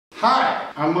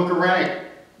Hi, I'm Mooka Rennick,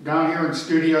 down here in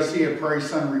Studio C at Prairie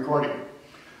Sun Recording.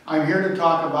 I'm here to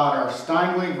talk about our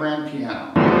Steinway Grand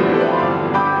Piano.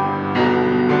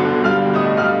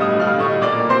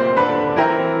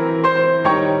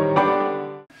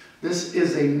 This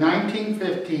is a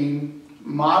 1915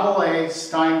 Model A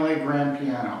Steinway Grand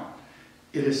Piano.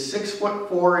 It is 6 foot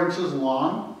 4 inches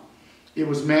long. It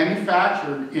was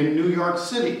manufactured in New York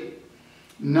City,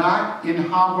 not in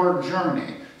Hamburg,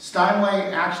 Germany.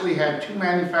 Steinway actually had two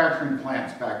manufacturing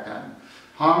plants back then,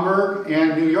 Hamburg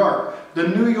and New York. The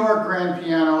New York grand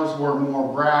pianos were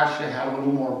more brash, they had a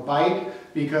little more bite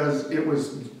because it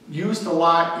was used a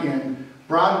lot in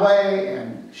Broadway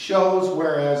and shows,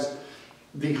 whereas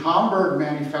the Hamburg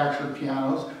manufactured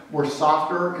pianos were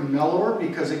softer and mellower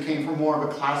because it came from more of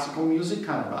a classical music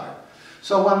kind of vibe.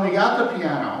 So when we got the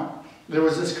piano, there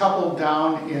was this couple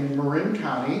down in Marin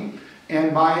County,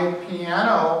 and my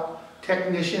piano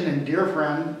technician and dear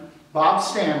friend, Bob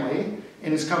Stanley,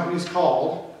 and his company is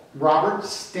called Robert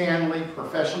Stanley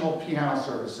Professional Piano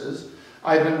Services.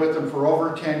 I've been with him for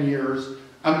over 10 years.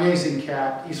 Amazing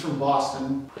cat. He's from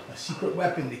Boston. A secret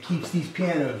weapon that keeps these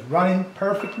pianos running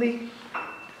perfectly.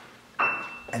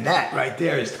 And that right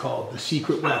there is called the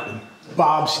secret weapon.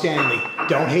 Bob Stanley.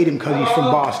 Don't hate him because he's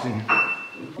from Boston.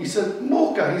 He said,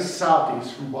 Mooka, he's South,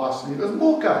 he's from Boston. He goes,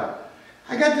 Mooka,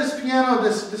 I got this piano,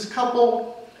 this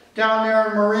couple down there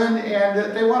in Marin,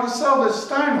 and they want to sell this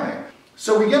Steinway.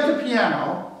 So we get the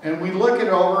piano, and we look it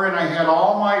over, and I had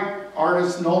all my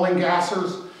artists, Nolan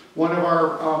Gasser's, one of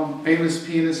our famous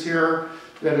pianists here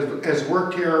that has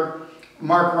worked here,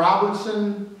 Mark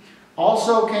Robertson,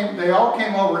 also came, they all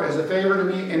came over as a favor to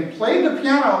me and played the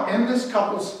piano in this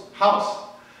couple's house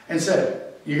and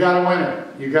said, you got to win her,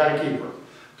 you got to keep her.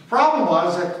 The problem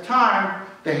was, at the time,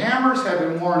 the hammers had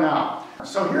been worn out.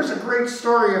 So here's a great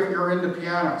story if you're into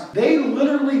pianos. They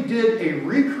literally did a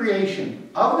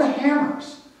recreation of the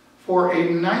hammers for a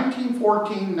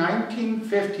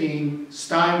 1914-1915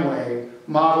 Steinway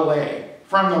Model A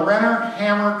from the Renner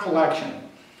Hammer Collection.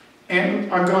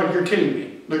 And I'm going, you're kidding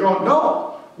me. They're going,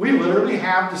 no, we literally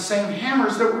have the same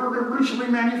hammers that were originally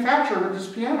manufactured with this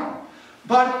piano.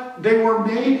 But they were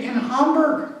made in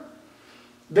Hamburg.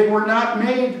 They were not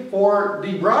made for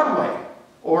the Broadway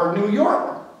or New York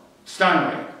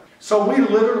Steinway. So we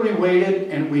literally waited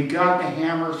and we got the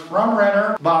hammers from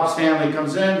Renner. Bob Stanley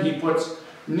comes in, he puts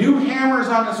new hammers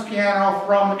on his piano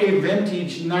from a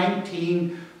vintage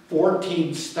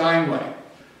 1914 Steinway.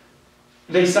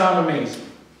 They sound amazing.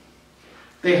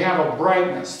 They have a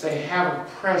brightness, they have a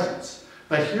presence.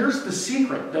 But here's the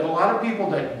secret that a lot of people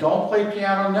that don't play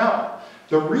piano know.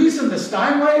 The reason the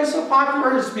Steinway is so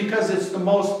popular is because it's the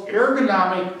most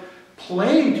ergonomic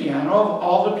playing piano of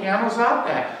all the pianos out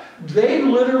there. They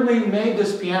literally made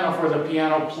this piano for the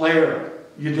piano player,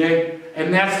 you dig?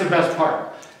 And that's the best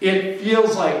part. It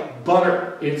feels like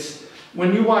butter. It's,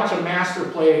 when you watch a master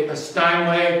play a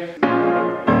Steinway,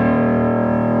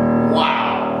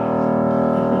 wow.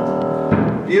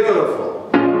 Beautiful.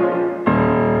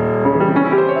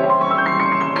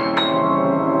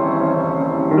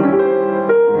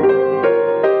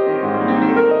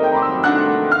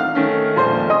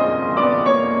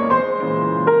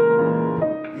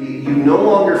 You no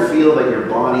longer feel that your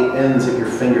body ends at your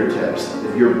fingertips.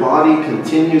 If your body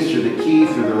continues through the key,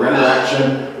 through the Renner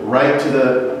action, right to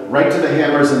the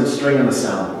hammers and the string and the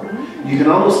sound. You can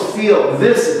almost feel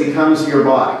this becomes your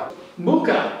body.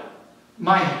 Mooka,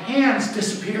 my hands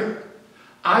disappear.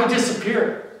 I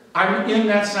disappear. I'm in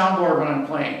that soundboard when I'm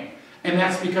playing. And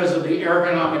that's because of the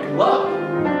ergonomic love.